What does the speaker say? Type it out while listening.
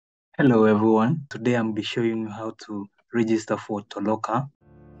Hello everyone, today I'm be showing you how to register for Toloka.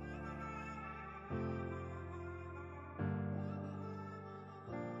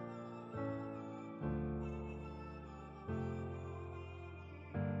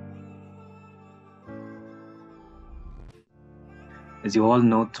 As you all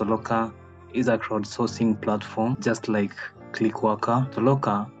know, Toloka is a crowdsourcing platform just like Clickworker.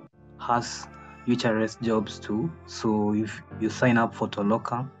 Toloka has UHRS jobs too, so if you sign up for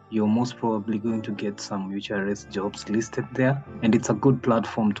Toloka, you're most probably going to get some UHRS jobs listed there, and it's a good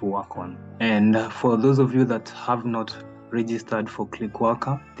platform to work on. And for those of you that have not registered for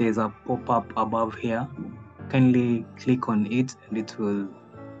Clickworker, there's a pop-up above here. Kindly click on it and it will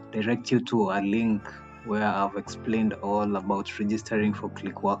direct you to a link where I've explained all about registering for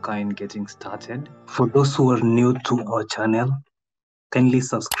Clickworker and getting started. For those who are new to our channel, kindly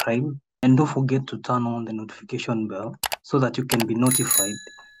subscribe and don't forget to turn on the notification bell so that you can be notified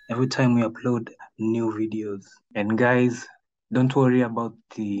every time we upload new videos. And guys, don't worry about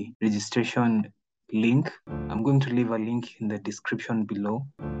the registration link. I'm going to leave a link in the description below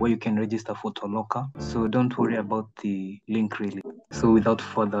where you can register for Toloka, so don't worry about the link really. So without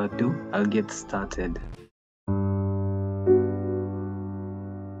further ado, I'll get started.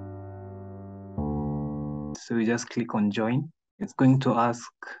 So you just click on join. It's going to ask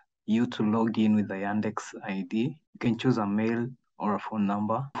you to log in with the Yandex ID. You can choose a mail or a phone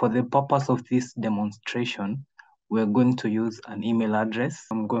number. For the purpose of this demonstration, we're going to use an email address.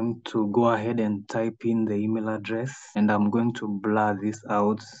 I'm going to go ahead and type in the email address, and I'm going to blur this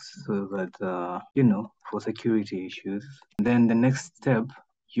out so that, for security issues. Then the next step,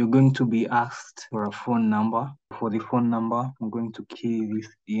 you're going to be asked for a phone number. For the phone number, I'm going to key this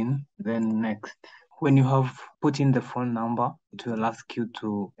in. Then next, when you have put in the phone number, it will ask you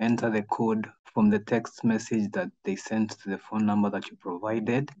to enter the code from the text message that they sent to the phone number that you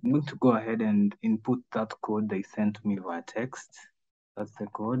provided. I'm going to go ahead and input that code they sent me via text. That's the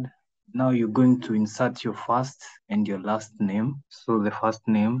code. Now you're going to insert your first and your last name. So the first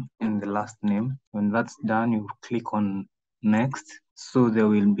name and the last name. When that's done, you click on next. So there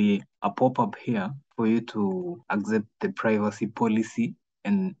will be a pop-up here for you to accept the privacy policy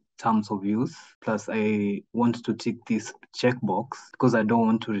and terms of use. Plus, I want to tick this checkbox because I don't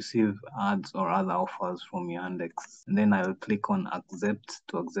want to receive ads or other offers from Yandex. And then I'll click on accept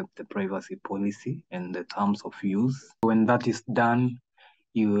to accept the privacy policy and the terms of use. When that is done,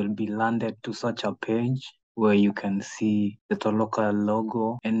 you will be landed to such a page where you can see the Toloka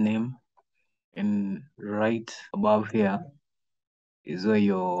logo and name, and right above here is where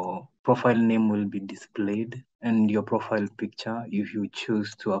your profile name will be displayed and your profile picture if you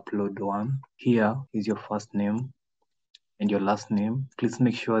choose to upload one. Here is your first name and your last name. Please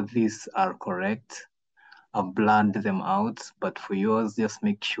make sure these are correct. I've blurred them out, but for yours, just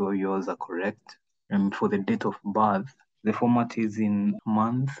make sure yours are correct. And for the date of birth, the format is in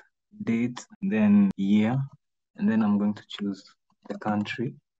month, date, then year, and then I'm going to choose the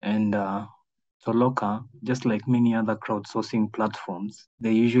country. And Toloka, just like many other crowdsourcing platforms,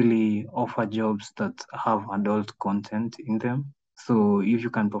 they usually offer jobs that have adult content in them. So if you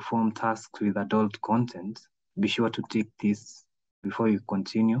can perform tasks with adult content, be sure to tick this before you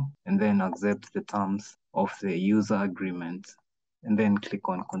continue, and then accept the terms of the user agreement, and then click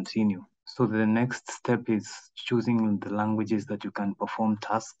on continue. So the next step is choosing the languages that you can perform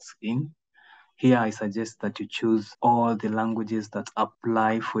tasks in. Here I suggest that you choose all the languages that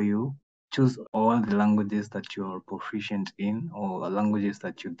apply for you. Choose all the languages that you're proficient in or languages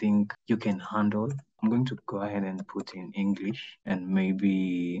that you think you can handle. I'm going to go ahead and put in English and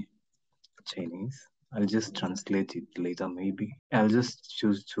maybe Chinese. I'll just translate it later maybe. I'll just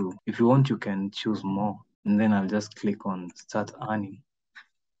choose two. If you want, you can choose more. And then I'll just click on start earning.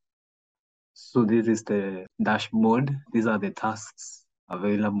 So this is the dashboard. These are the tasks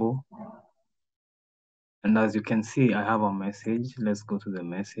available. And as you can see, I have a message. Let's go to the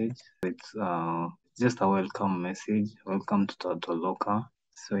message. It's just a welcome message. Welcome to Toloka.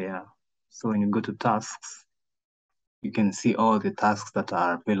 So yeah. So when you go to tasks, you can see all the tasks that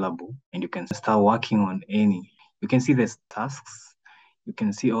are available and you can start working on any. You can see the tasks. You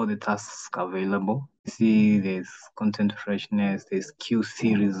can see all the tasks available. You see there's content freshness, there's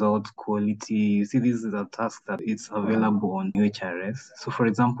QC results, quality. You see these are the tasks that it's available on UHRS. So for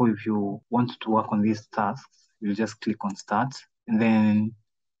example, if you want to work on these tasks, you just click on start, and then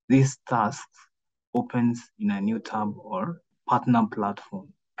this task opens in a new tab or partner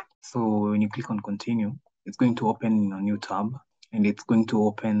platform. So when you click on continue, it's going to open in a new tab, and it's going to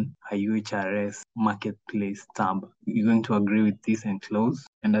open a UHRS marketplace tab. You're going to agree with this and close.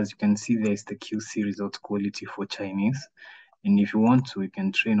 And as you can see, there's the QC result quality for Chinese. And if you want to, you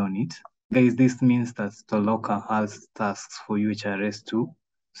can train on it. Guys, this means that Toloka has tasks for UHRS too.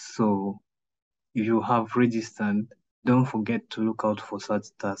 So if you have registered, don't forget to look out for such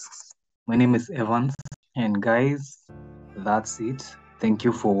tasks. My name is Evans, and guys, that's it. Thank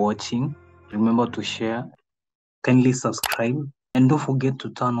you for watching. Remember to share, kindly subscribe, and don't forget to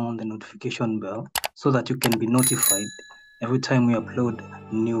turn on the notification bell so that you can be notified every time we upload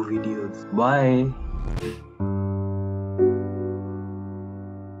new videos. Bye.